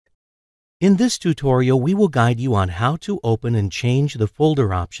In this tutorial, we will guide you on how to open and change the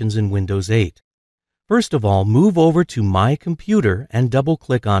folder options in Windows 8. First of all, move over to My Computer and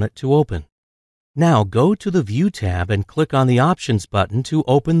double-click on it to open. Now go to the View tab and click on the Options button to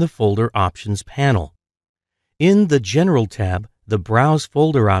open the Folder Options panel. In the General tab, the Browse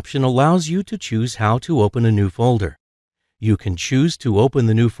Folder option allows you to choose how to open a new folder. You can choose to open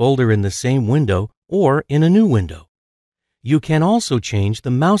the new folder in the same window or in a new window. You can also change the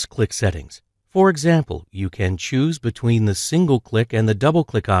mouse click settings. For example, you can choose between the single click and the double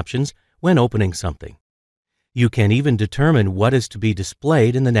click options when opening something. You can even determine what is to be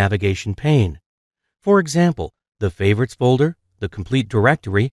displayed in the navigation pane. For example, the Favorites folder, the complete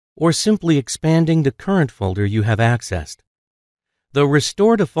directory, or simply expanding the current folder you have accessed. The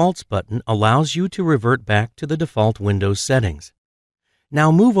Restore Defaults button allows you to revert back to the default Windows settings. Now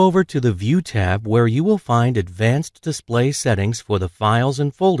move over to the View tab where you will find Advanced Display Settings for the files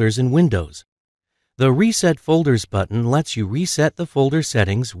and folders in Windows. The Reset Folders button lets you reset the folder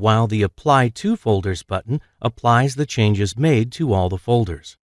settings while the Apply to Folders button applies the changes made to all the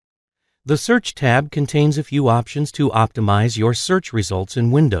folders. The Search tab contains a few options to optimize your search results in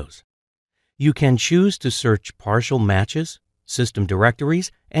Windows. You can choose to search partial matches, system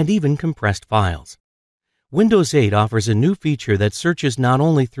directories, and even compressed files. Windows 8 offers a new feature that searches not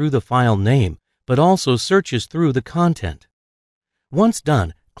only through the file name, but also searches through the content. Once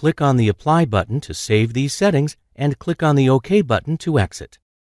done, click on the Apply button to save these settings and click on the OK button to exit.